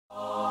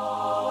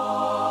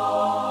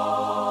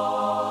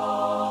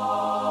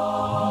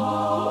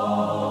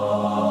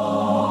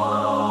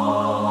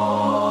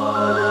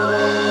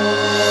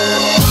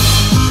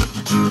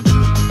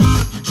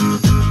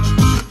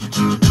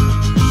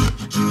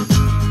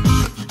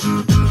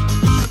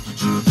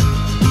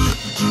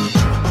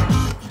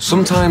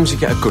Sometimes you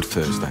get a good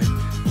Thursday.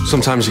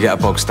 Sometimes you get a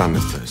bog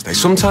standard Thursday.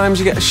 Sometimes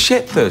you get a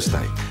shit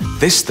Thursday.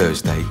 This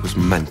Thursday was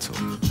mental.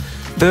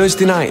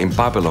 Thursday night in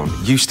Babylon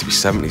used to be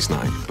 70s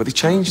night, but they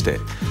changed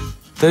it.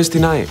 Thursday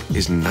night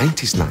is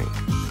 90s night,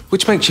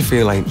 which makes you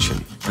feel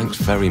ancient. Thanks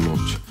very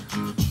much.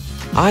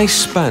 I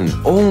spent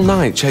all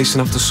night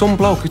chasing after some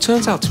bloke who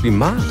turns out to be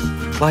mad.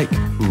 Like,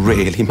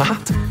 really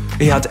mad.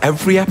 He had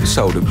every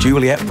episode of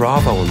Juliet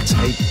Bravo on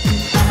tape.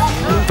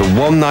 The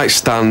one night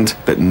stand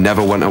that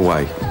never went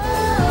away.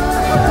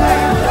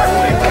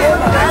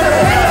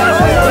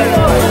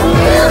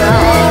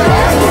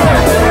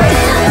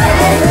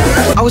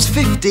 I was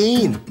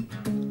 15.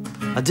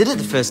 I did it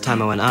the first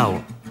time I went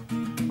out.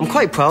 I'm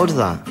quite proud of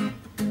that.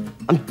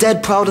 I'm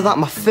dead proud of that,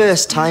 my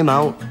first time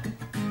out.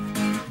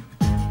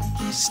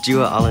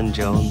 Stuart Alan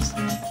Jones.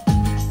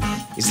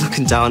 He's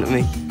looking down at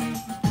me,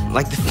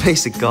 like the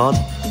face of God.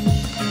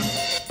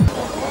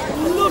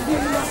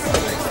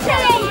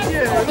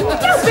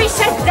 Don't be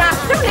so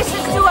daft, don't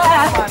listen to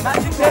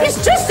her.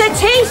 It's just a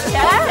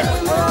t-shirt.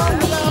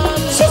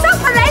 She's up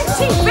for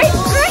empty, big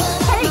drink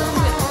cake.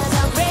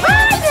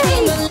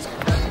 Friday!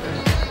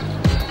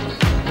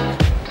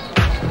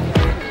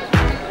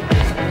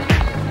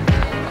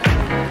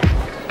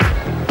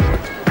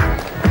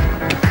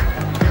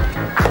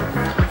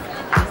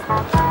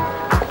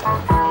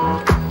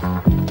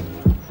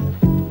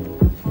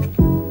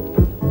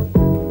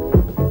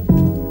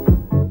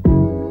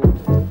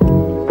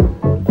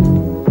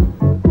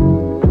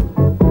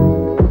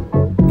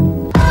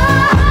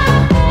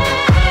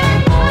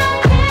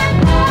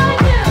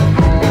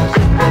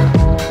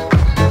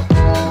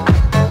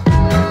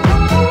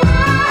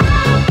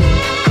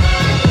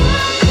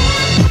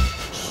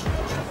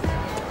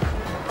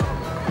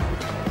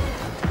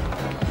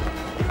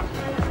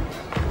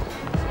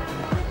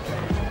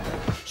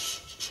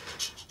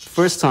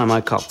 First time I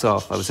copped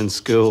off, I was in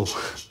school.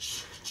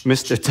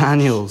 Mr.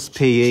 Daniels,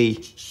 PE.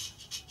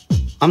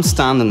 I'm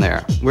standing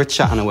there, we're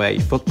chatting away,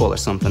 football or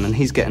something, and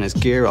he's getting his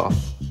gear off.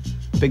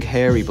 Big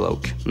hairy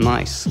bloke,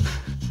 nice.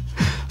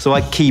 So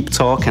I keep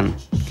talking.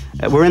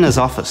 We're in his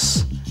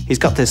office. He's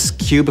got this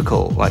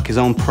cubicle, like his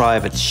own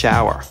private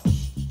shower.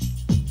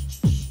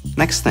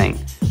 Next thing,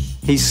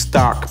 he's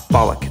stark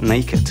bollock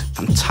naked.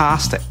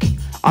 Fantastic.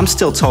 I'm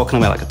still talking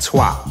away like a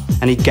twat,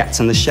 and he gets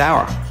in the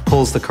shower,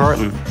 pulls the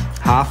curtain,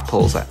 half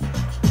pulls it.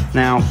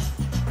 Now,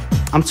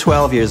 I'm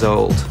 12 years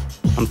old.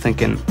 I'm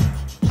thinking,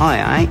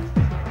 aye.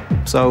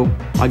 So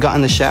I got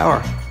in the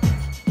shower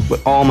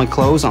with all my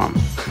clothes on.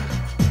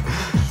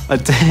 I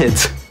did.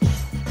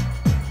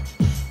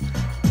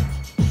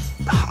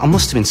 I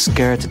must have been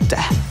scared to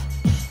death.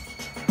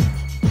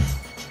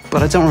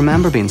 But I don't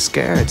remember being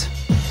scared.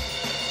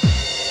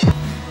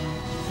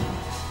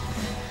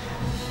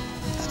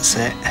 That's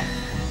it.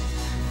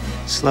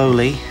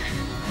 Slowly.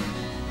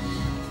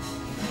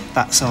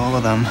 That's all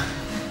of them.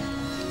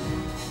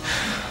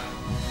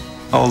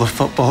 All the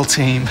football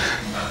team.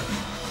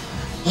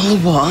 All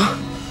what?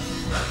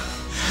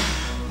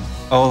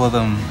 All of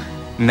them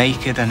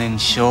naked and in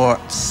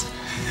shorts.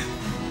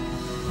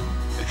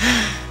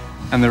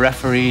 And the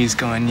referee's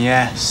going,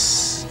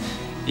 yes,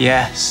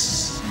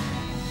 yes,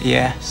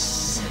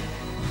 yes.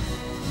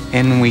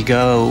 In we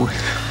go.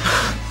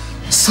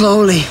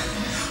 Slowly.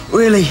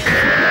 Really.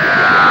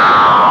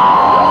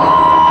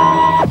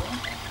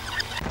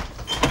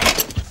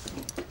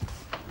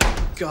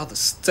 God, the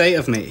state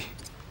of me.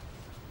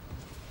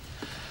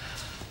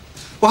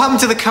 What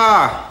happened to the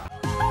car?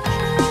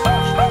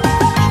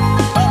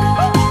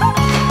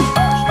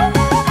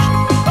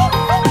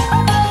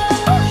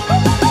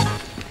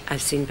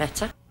 I've seen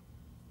better.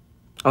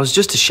 I was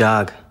just a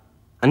shag.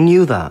 I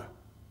knew that.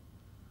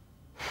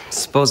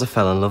 Suppose I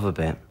fell in love a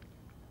bit.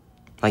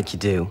 Like you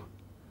do.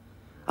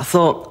 I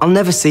thought, I'll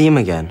never see him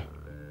again.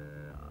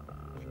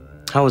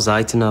 How was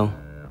I to know?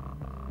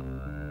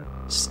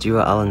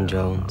 Stuart Alan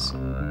Jones.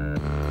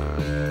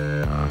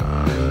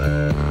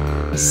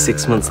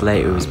 6 months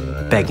later, he was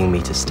begging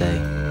me to stay.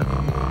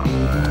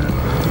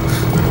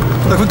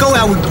 Look, we go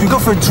out, we go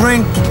for a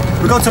drink,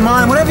 we go to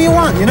mine, whatever you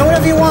want, you know,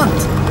 whatever you want.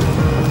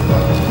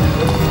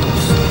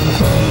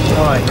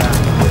 All right,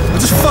 well,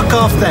 just fuck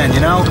off then, you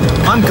know?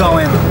 I'm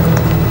going.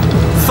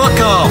 Fuck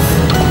off.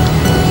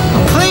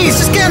 Please,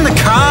 just get in the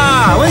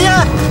car, will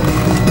ya?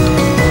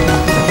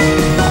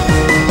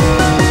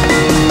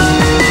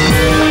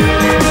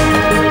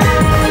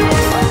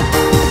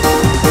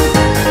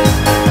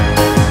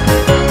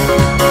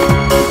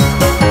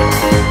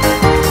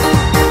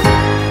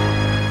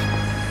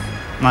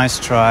 Nice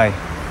try.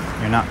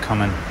 You're not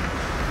coming.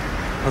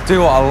 I'll do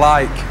what I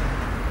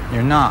like.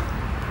 You're not.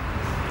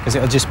 Because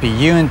it'll just be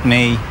you and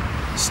me,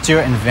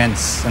 Stuart and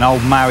Vince, an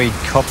old married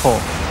couple,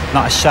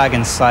 not a shag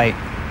in sight.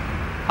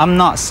 I'm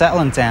not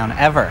settling down,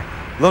 ever.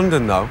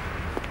 London, though.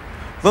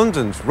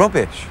 London's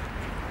rubbish.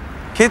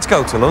 Kids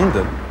go to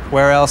London.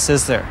 Where else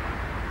is there?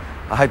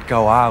 I'd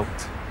go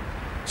out.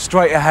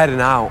 Straight ahead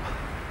and out.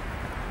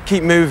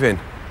 Keep moving.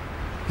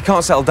 You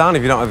can't settle down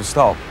if you don't ever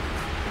stop.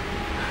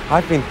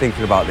 I've been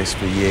thinking about this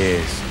for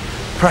years.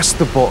 Press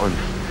the button,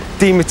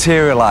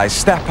 Dematerialize,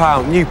 step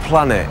out, new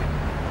planet.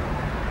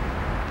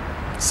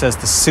 Says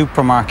the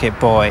supermarket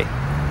boy.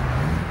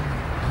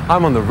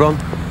 I'm on the run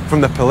from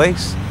the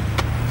police.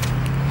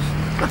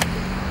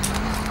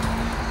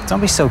 Don't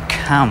be so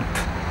camp.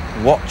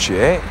 Watch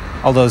it.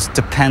 All those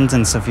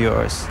dependents of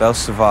yours. They'll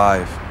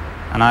survive.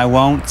 And I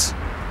won't.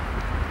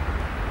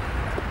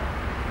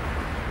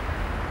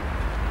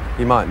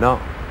 You might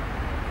not.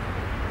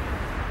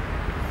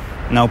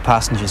 No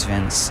passengers,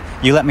 Vince.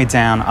 You let me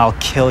down, I'll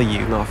kill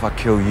you. Not if I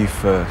kill you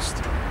first.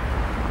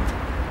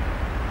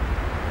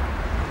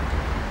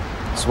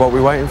 So what are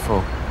we waiting for?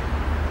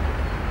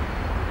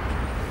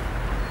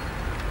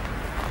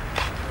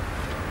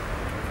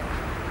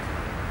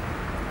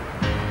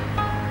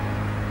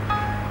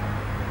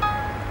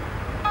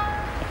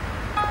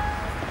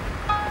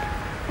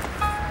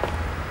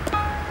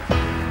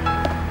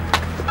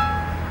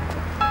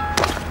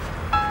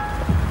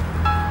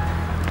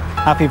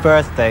 Happy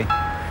birthday.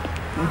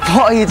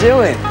 What are you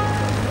doing?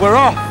 We're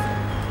off.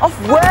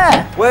 Off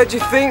where? Where do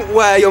you think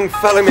we're, young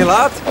fella, me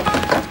lad?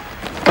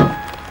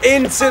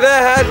 Into the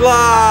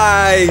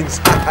headlines!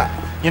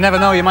 You never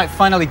know, you might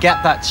finally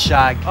get that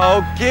shag.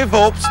 Oh, give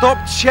up.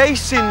 Stop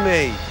chasing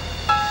me.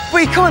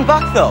 But you're coming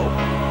back, though.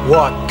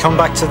 What? Come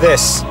back to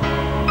this.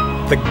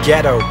 The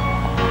ghetto.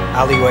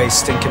 Alleyways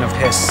stinking of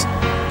hiss.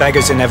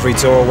 Beggars in every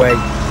doorway.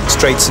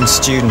 Straights and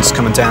students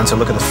coming down to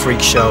look at the freak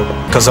show.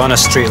 Cause on a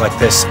street like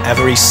this,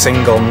 every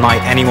single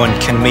night anyone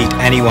can meet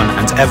anyone,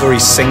 and every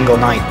single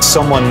night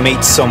someone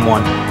meets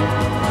someone.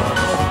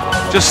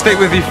 Just stick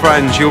with your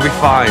friends, you'll be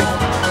fine.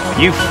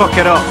 You fuck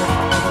it up,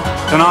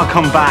 then I'll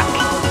come back.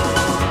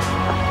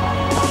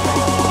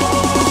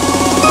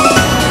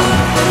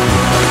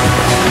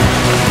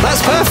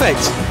 That's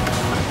perfect.